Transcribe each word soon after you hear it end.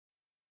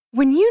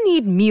When you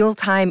need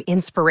mealtime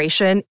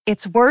inspiration,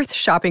 it's worth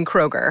shopping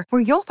Kroger,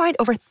 where you'll find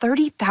over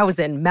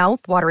 30,000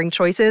 mouth-watering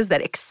choices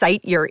that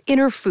excite your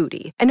inner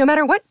foodie. And no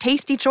matter what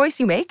tasty choice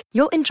you make,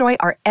 you'll enjoy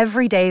our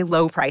everyday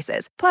low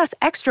prices, plus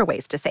extra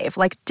ways to save,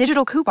 like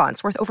digital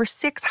coupons worth over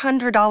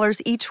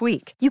 $600 each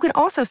week. You can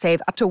also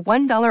save up to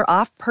 $1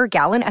 off per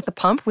gallon at the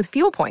pump with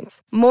fuel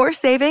points. More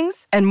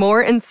savings and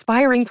more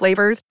inspiring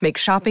flavors make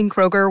shopping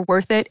Kroger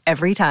worth it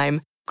every time.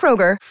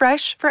 Kroger,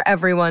 fresh for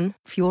everyone.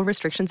 Fuel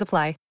restrictions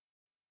apply.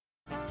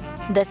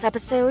 This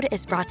episode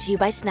is brought to you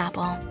by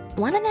Snapple.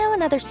 Want to know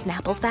another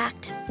Snapple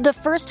fact? The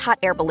first hot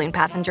air balloon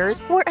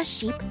passengers were a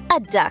sheep, a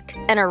duck,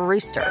 and a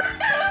rooster.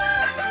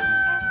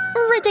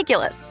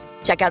 Ridiculous.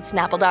 Check out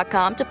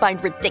Snapple.com to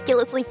find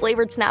ridiculously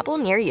flavored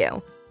Snapple near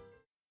you.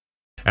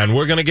 And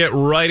we're gonna get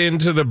right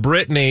into the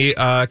Britney.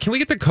 Can we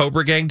get the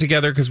Cobra Gang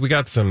together? Because we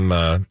got some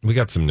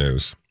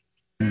news.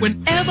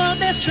 Whenever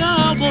there's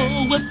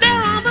trouble, we're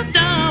there on the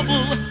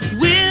double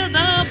with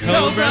the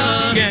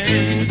Cobra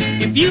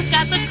Gang. If you've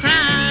got the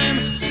crime,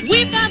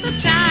 we've got the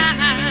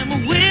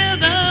time with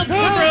the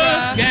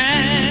Cobra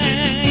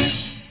Gang.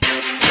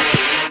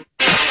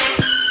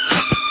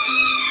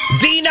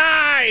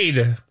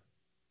 Denied!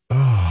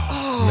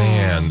 Oh,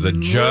 man. The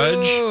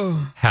judge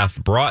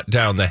hath brought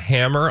down the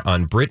hammer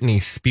on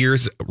Britney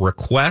Spears'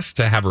 request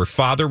to have her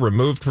father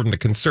removed from the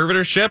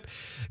conservatorship.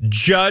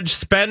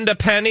 Judge Brenda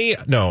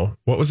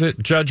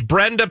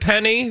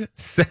Penny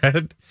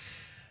said,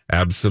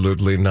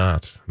 absolutely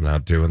not. I'm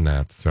not doing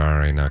that.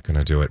 Sorry, not going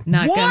to do it.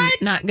 Not gonna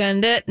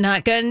do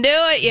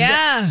it.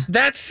 Yeah.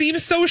 That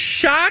seems so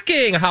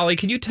shocking. Holly,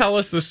 can you tell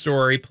us the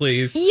story,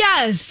 please?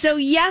 Yes. So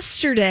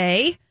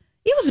yesterday,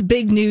 it was a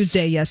big news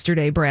day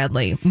yesterday,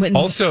 Bradley.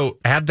 Also,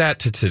 add that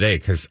to today,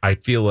 because I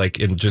feel like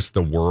in just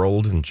the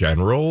world in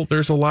general,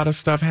 there's a lot of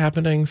stuff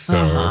happening.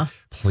 So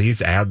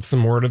please add some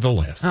more to the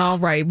list. All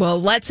right.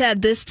 Well, let's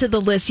add this to the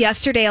list.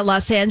 Yesterday, a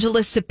Los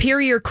Angeles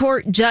Superior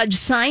Court judge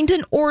signed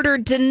an order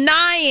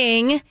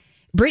denying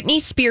Britney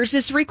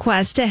Spears'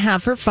 request to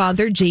have her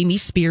father, Jamie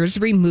Spears,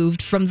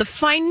 removed from the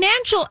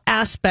financial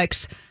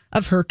aspects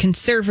of her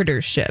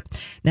conservatorship.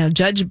 Now,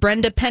 Judge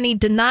Brenda Penny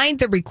denied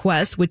the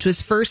request, which was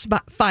first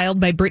filed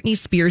by Britney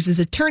Spears'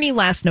 attorney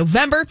last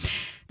November.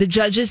 The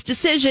judge's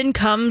decision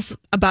comes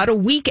about a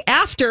week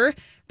after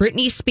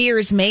Britney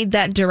Spears made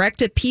that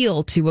direct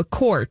appeal to a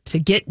court to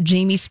get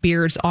Jamie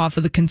Spears off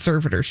of the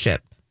conservatorship.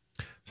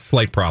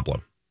 Slight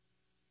problem.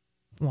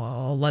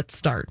 Well, let's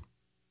start.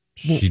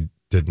 She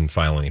didn't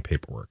file any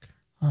paperwork.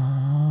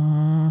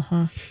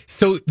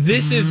 So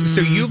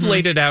you've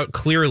laid it out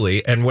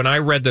clearly, and when I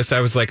read this, I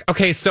was like,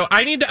 okay, so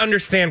I need to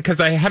understand, because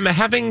I am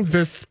having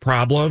this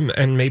problem,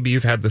 and maybe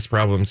you've had this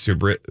problem too,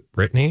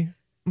 Brittany.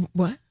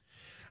 What?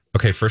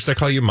 Okay, first I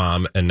call you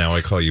Mom, and now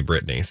I call you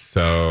Brittany.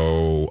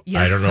 So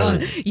yes, I don't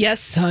know. Yes,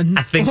 son.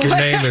 I think your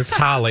name is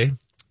Holly.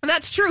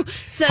 That's true.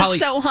 Says Holly,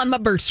 so on my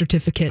birth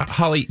certificate.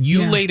 Holly,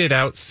 you laid it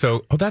out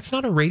so. Oh, that's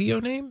not a radio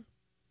name?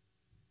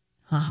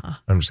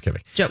 I'm just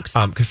kidding. Jokes.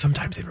 Because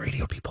sometimes in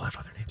radio people have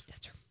other names.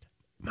 That's true.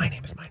 My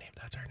name is my name.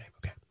 That's our name.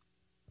 Okay.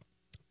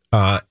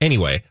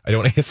 Anyway, I don't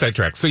want to get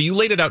sidetracked. So you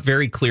laid it out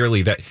very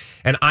clearly that,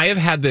 and I have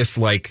had this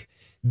like,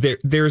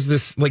 there's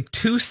this like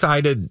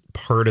two-sided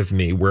part of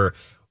me where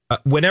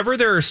whenever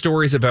there are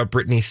stories about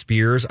Britney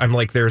Spears, I'm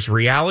like, there's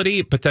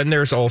reality, but then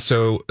there's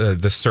also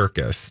the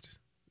circus,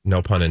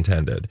 no pun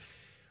intended,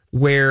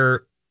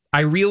 where I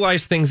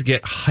realize things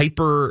get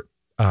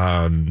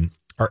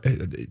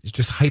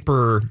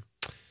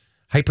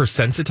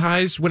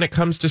hypersensitized when it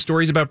comes to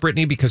stories about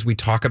Britney, because we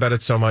talk about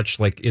it so much,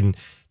 like in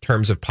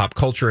terms of pop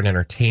culture and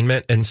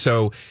entertainment. And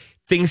so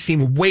things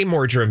seem way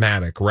more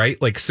dramatic,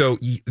 right? Like, so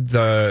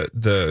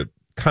the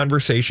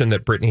conversation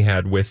that Britney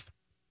had with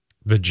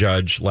the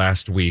judge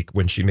last week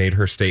when she made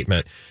her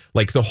statement,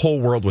 like the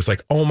whole world was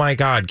like, oh my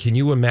God, can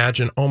you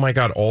imagine? Oh my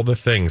God, all the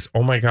things.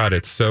 Oh my God,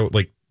 it's so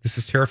like, this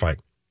is terrifying.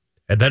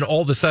 And then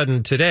all of a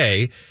sudden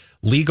today,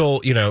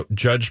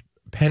 Judge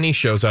Penny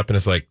shows up and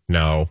is like,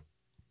 no.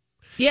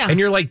 Yeah. And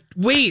you're like,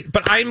 wait,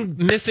 but I'm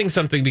missing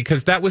something,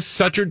 because that was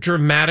such a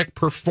dramatic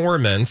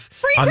performance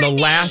on the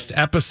last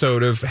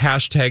episode of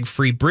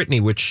 #Free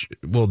Britney, which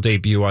will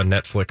debut on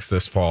Netflix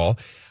this fall.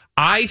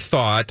 I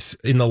thought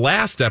in the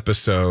last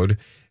episode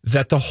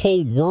that the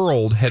whole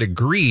world had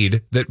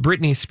agreed that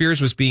Britney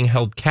Spears was being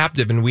held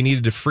captive and we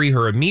needed to free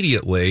her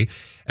immediately.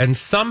 And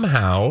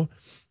somehow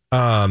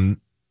the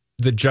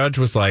judge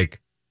was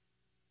like,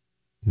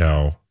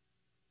 no.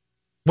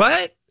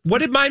 What?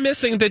 What am I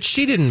missing that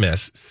she didn't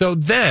miss? So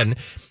then,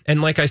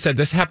 and like I said,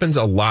 this happens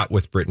a lot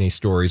with Britney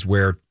stories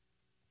where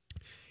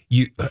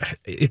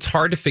it's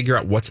hard to figure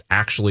out what's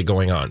actually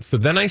going on. So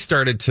then I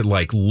started to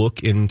like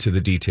look into the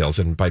details.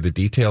 And by the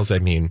details, I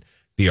mean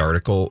the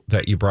article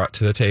that you brought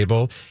to the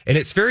table. And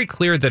it's very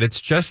clear that it's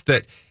just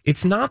that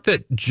it's not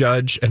that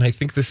Judge, and I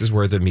think this is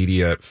where the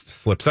media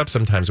flips up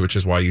sometimes, which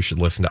is why you should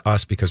listen to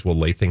us, because we'll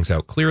lay things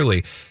out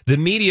clearly. The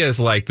media is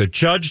like, the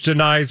judge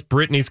denies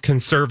Britney's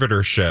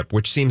conservatorship,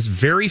 which seems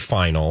very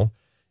final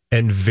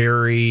and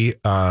very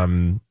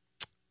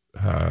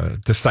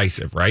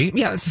decisive, right?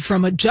 Yeah, it's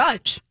from a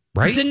judge.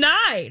 Right?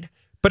 Denied.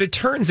 But it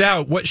turns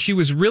out what she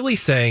was really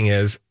saying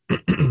is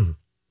the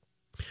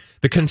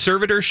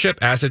conservatorship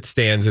as it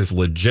stands is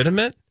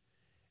legitimate.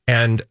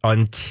 And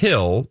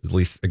until, at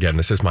least, again,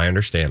 this is my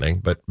understanding,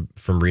 but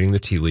from reading the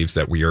tea leaves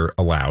that we are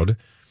allowed,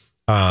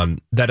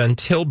 that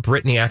until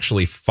Britney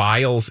actually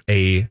files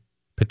a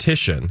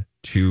petition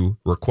to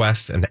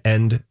request an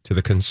end to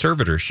the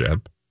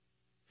conservatorship,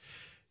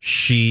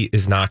 she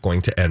is not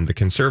going to end the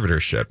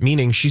conservatorship,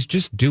 meaning she's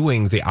just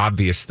doing the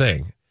obvious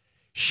thing.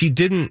 She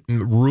didn't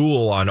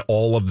rule on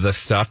all of the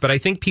stuff, but I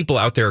think people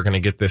out there are going to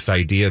get this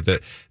idea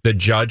that the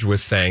judge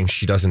was saying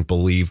she doesn't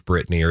believe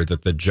Britney, or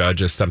that the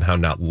judge is somehow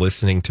not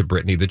listening to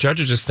Britney. The judge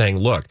is just saying,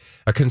 look,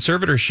 a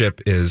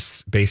conservatorship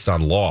is based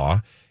on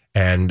law,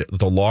 and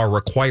the law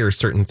requires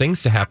certain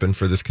things to happen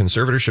for this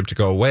conservatorship to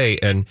go away.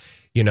 And,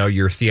 you know,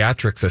 your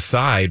theatrics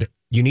aside,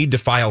 you need to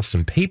file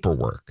some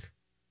paperwork.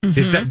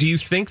 Mm-hmm. Do you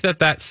think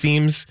that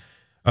seems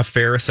a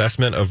fair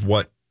assessment of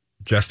what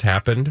just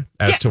happened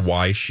as to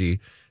why she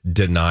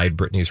denied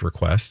Britney's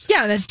request?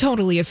 Yeah, that's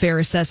totally a fair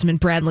assessment,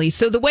 Bradley.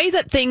 So the way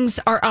that things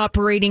are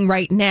operating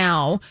right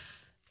now,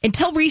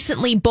 until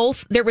recently,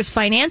 there was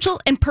financial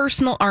and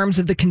personal arms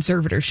of the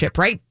conservatorship,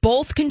 right?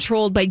 Both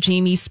controlled by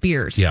Jamie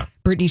Spears,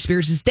 Britney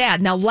Spears'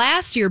 dad. Now,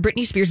 last year,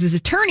 Britney Spears'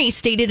 attorney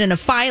stated in a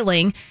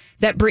filing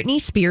that Britney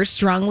Spears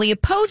strongly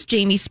opposed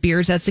Jamie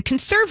Spears as a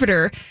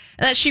conservator,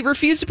 and that she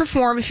refused to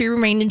perform if he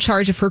remained in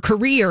charge of her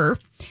career.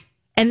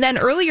 And then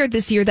earlier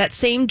this year, that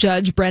same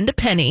judge, Brenda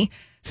Penny,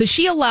 so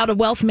she allowed a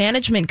wealth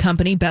management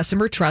company,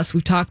 Bessemer Trust,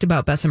 we've talked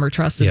about Bessemer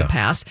Trust in the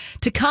past,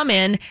 to come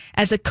in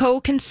as a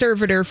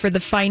co-conservator for the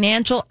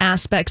financial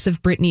aspects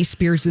of Britney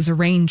Spears'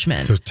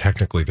 arrangement. So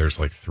technically there's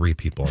like three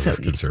people in this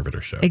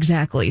conservatorship.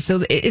 Exactly.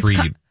 So it's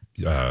three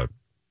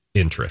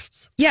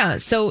interests. Yeah,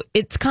 so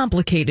it's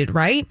complicated,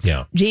 right?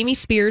 Yeah. Jamie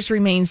Spears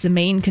remains the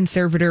main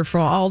conservator for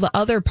all the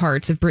other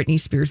parts of Britney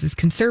Spears'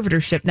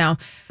 conservatorship. Now,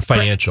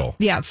 financial.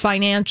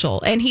 Financial.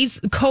 And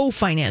he's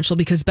co-financial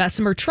because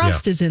Bessemer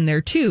Trust is in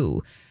there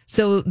too.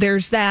 So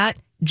there's that,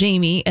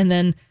 Jamie, and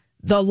then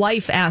the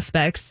life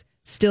aspects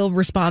still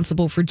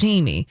responsible for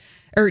Jamie.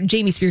 Or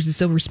Jamie Spears is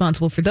still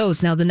responsible for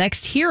those. Now, the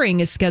next hearing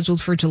is scheduled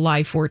for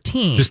July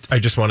 14th. I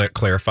just want to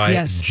clarify.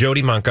 Yes.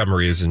 Jody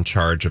Montgomery is in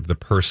charge of the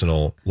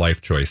personal life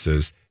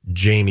choices.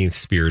 Jamie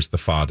Spears, the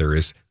father,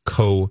 is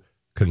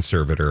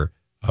co-conservator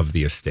of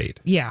the estate.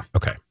 Yeah.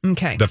 Okay.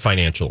 The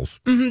financials.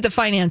 The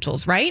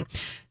financials, right?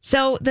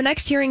 So the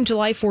next hearing,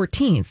 July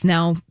 14th.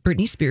 Now,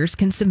 Britney Spears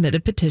can submit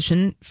a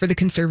petition for the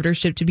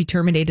conservatorship to be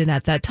terminated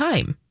at that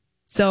time.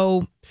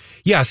 So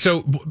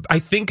I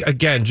think,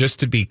 again, just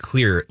to be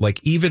clear,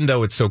 like, even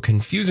though it's so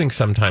confusing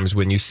sometimes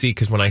when you see,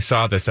 because when I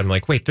saw this, I'm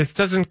like, wait, this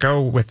doesn't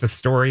go with the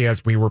story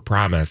as we were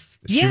promised.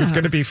 She was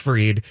going to be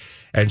freed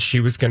and she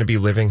was going to be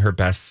living her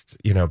best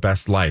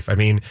life. I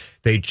mean,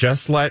 they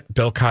just let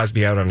Bill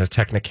Cosby out on a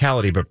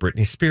technicality, but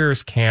Britney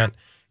Spears can't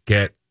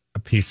get a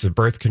piece of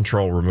birth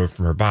control removed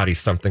from her body.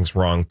 Something's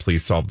wrong.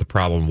 Please solve the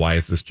problem. Why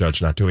is this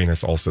judge not doing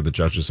this? Also, the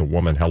judge is a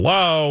woman.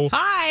 Hello.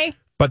 Hi.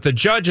 But the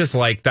judge is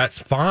like, that's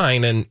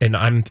fine. And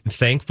I'm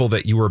thankful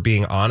that you were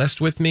being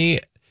honest with me.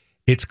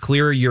 It's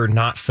clear you're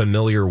not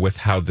familiar with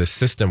how this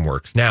system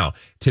works. Now,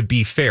 to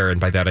be fair, and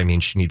by that I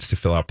mean she needs to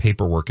fill out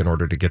paperwork in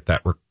order to get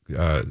that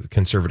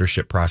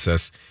conservatorship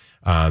process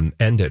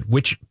ended,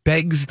 which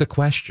begs the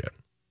question,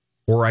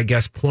 or I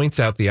guess points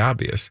out the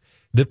obvious.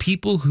 The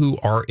people who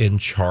are in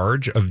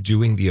charge of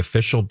doing the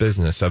official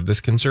business of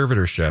this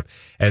conservatorship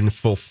and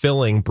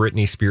fulfilling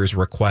Britney Spears'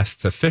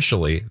 requests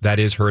officially, that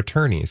is her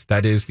attorneys,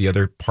 that is the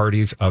other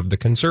parties of the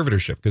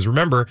conservatorship. Because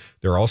remember,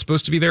 they're all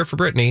supposed to be there for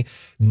Britney.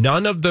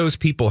 None of those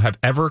people have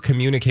ever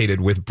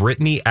communicated with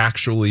Britney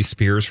actually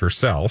Spears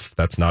herself.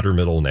 That's not her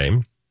middle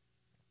name.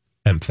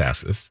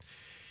 Emphasis.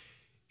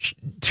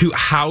 To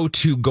how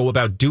to go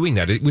about doing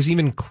that. It was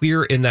even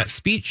clear in that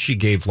speech she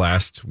gave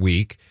last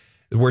week,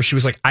 where she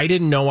was like, I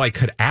didn't know I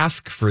could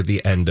ask for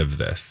the end of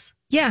this.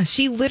 Yeah,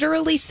 she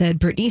literally said,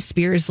 Britney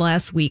Spears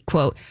last week,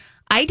 quote,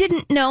 I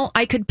didn't know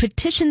I could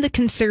petition the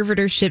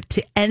conservatorship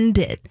to end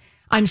it.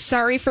 I'm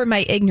sorry for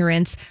my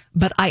ignorance,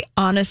 but I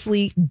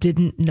honestly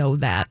didn't know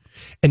that.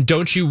 And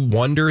don't you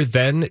wonder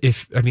then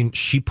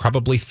she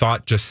probably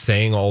thought just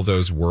saying all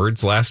those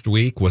words last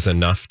week was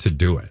enough to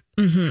do it.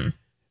 Mm-hmm.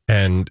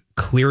 And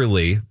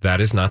clearly that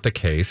is not the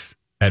case.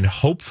 And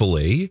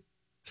hopefully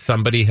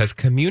somebody has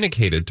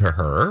communicated to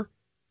her,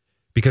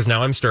 because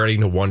now I'm starting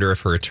to wonder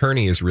if her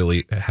attorney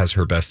has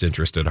her best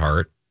interest at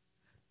heart.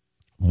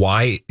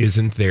 Why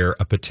isn't there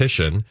a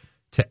petition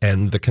to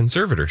end the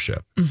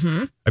conservatorship?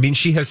 Mm-hmm. I mean,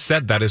 she has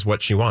said that is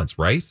what she wants,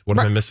 right? What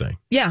am I missing?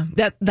 Yeah,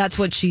 that's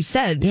what she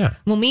said. Yeah.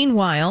 Well,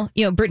 meanwhile,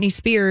 Britney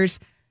Spears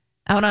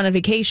out on a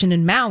vacation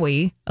in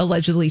Maui,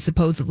 allegedly,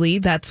 supposedly.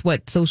 That's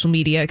what social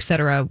media, et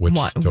cetera, Which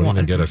don't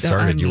even get us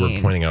started. You were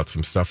pointing out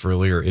some stuff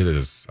earlier. It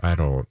is,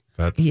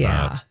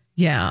 not.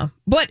 Yeah,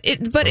 but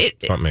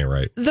something ain't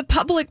right. The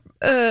public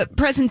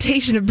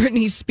presentation of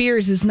Britney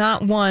Spears is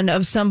not one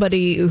of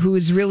somebody who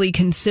is really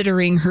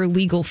considering her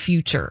legal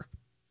future.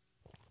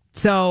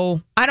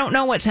 So I don't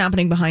know what's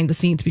happening behind the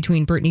scenes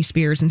between Britney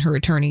Spears and her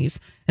attorneys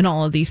and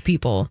all of these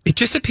people. It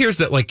just appears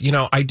that, like, you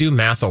know, I do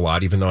math a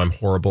lot, even though I'm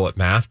horrible at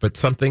math, but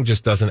something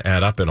just doesn't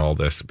add up in all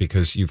this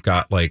because you've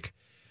got, like,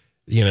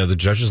 you know, the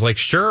judge is like,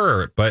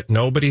 sure, but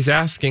nobody's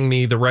asking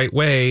me the right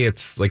way.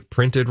 It's like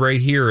printed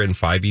right here in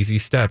 5 easy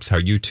steps how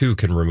you too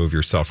can remove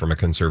yourself from a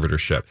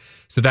conservatorship.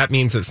 So that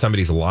means that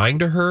somebody's lying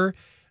to her.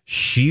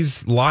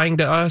 She's lying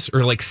to us,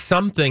 or like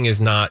something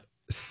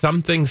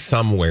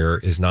somewhere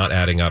is not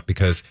adding up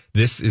because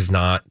this is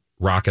not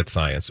rocket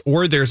science.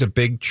 Or there's a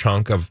big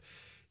chunk of,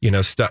 you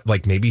know, stuff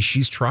like maybe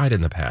she's tried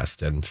in the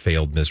past and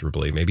failed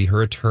miserably. Maybe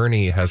her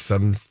attorney has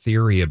some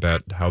theory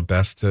about how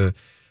best to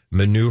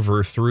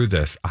maneuver through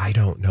this. I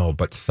don't know,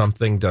 but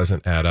something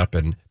doesn't add up.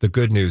 And the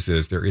good news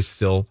is there is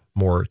still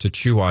more to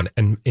chew on.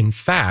 And in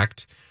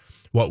fact,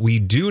 what we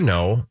do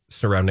know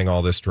surrounding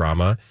all this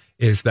drama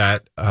is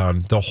that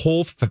the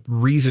whole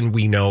reason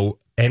we know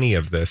any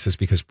of this is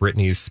because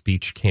Britney's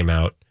speech came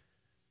out.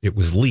 It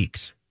was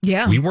leaked.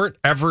 Yeah. We weren't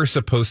ever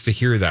supposed to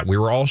hear that. We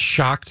were all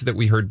shocked that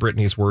we heard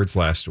Britney's words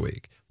last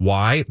week.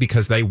 Why?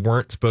 Because they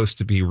weren't supposed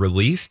to be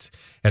released.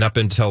 And up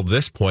until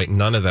this point,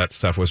 none of that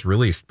stuff was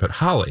released. But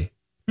Holly,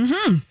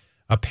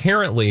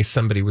 apparently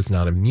somebody was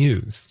not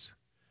amused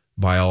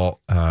by all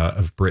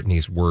of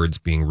Britney's words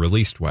being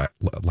released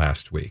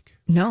last week.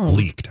 No.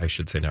 Leaked, I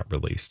should say, not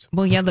released.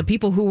 Well, yeah, the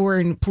people who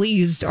weren't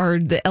pleased are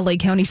the LA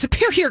County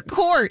Superior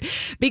Court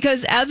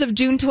because as of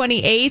June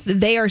 28th,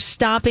 they are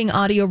stopping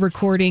audio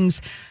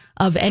recordings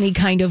of any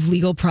kind of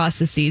legal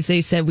processes.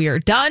 They said, we are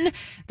done.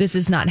 This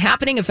is not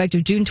happening.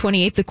 Effective June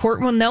 28th, the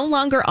court will no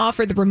longer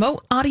offer the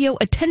remote audio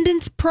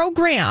attendance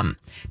program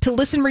to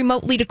listen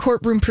remotely to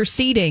courtroom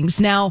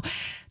proceedings. Now,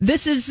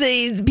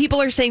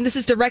 people are saying this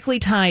is directly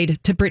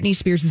tied to Britney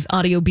Spears'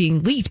 audio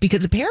being leaked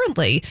because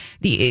apparently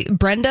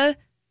Brenda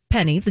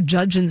Penny, the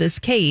judge in this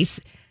case,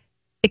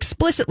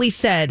 explicitly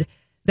said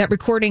that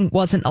recording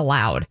wasn't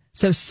allowed.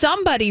 So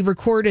somebody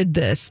recorded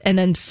this and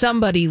then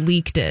somebody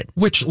leaked it.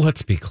 Which,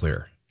 let's be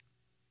clear.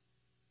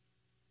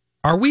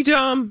 Are we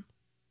dumb?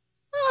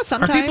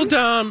 Sometimes. Are people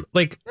dumb?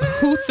 Like,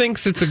 who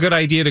thinks it's a good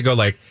idea to go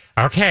like,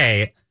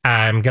 okay,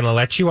 I'm going to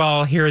let you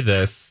all hear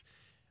this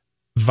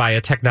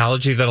via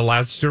technology that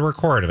allows you to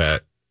record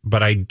it,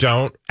 but I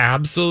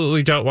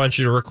absolutely don't want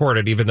you to record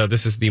it, even though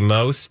this is the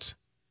most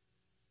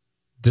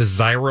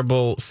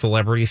desirable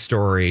celebrity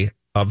story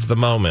of the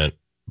moment.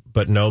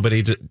 But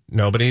nobody,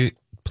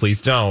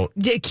 please don't.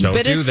 Keep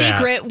it a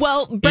secret.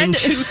 Well, Brenda,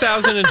 in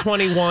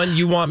 2021,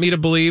 you want me to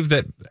believe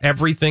that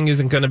everything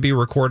isn't going to be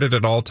recorded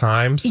at all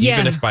times,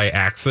 even if by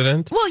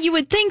accident? Well, you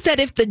would think that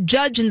if the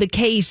judge in the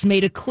case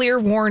made a clear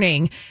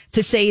warning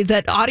to say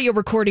that audio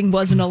recording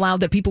wasn't allowed,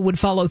 that people would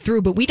follow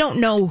through. But we don't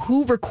know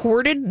who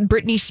recorded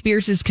Britney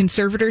Spears'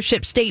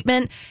 conservatorship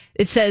statement.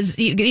 It says,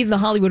 even the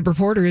Hollywood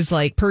Reporter is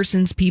like,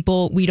 persons,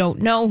 people, we don't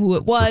know who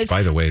it was. Which,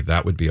 by the way,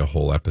 that would be a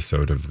whole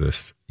episode of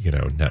this,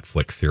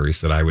 Netflix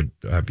series that I would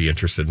be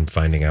interested in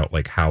finding out,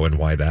 like, how and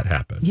why that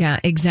happened. Yeah,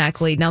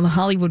 exactly. Now, the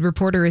Hollywood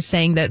Reporter is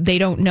saying that they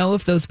don't know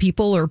if those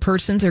people or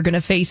persons are going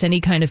to face any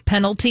kind of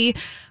penalty.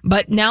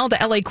 But now the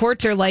LA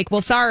courts are like,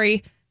 well,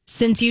 sorry,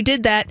 since you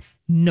did that,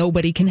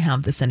 nobody can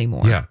have this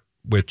anymore. Yeah,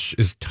 which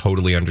is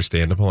totally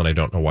understandable. And I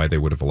don't know why they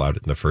would have allowed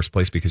it in the first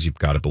place, because you've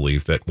got to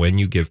believe that when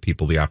you give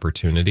people the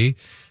opportunity,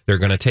 they're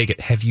going to take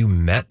it. Have you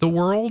met the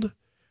world?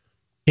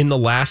 In the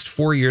last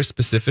 4 years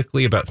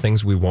specifically about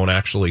things we won't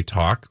actually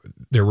talk,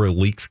 there were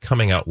leaks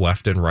coming out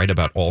left and right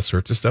about all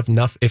sorts of stuff.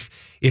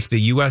 If the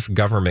U.S.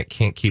 government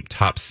can't keep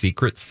top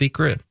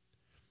secret,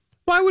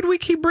 why would we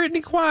keep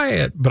Britney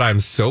quiet? But I'm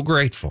so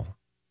grateful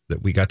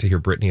that we got to hear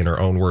Britney in her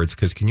own words,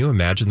 because can you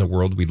imagine the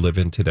world we live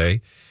in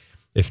today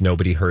if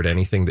nobody heard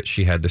anything that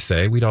she had to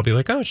say? We'd all be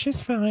like, oh, she's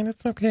fine.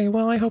 It's okay.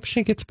 Well, I hope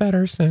she gets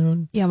better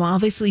soon. Yeah, well,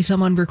 obviously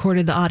someone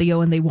recorded the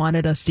audio and they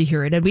wanted us to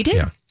hear it, and we did.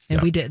 Yeah.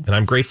 And we did. And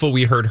I'm grateful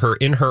we heard her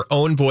in her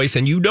own voice.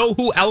 And you know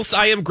who else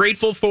I am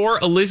grateful for?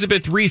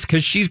 Elizabeth Reese,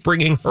 because she's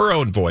bringing her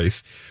own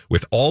voice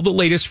with all the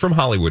latest from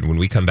Hollywood when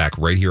we come back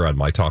right here on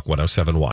My Talk 107.1.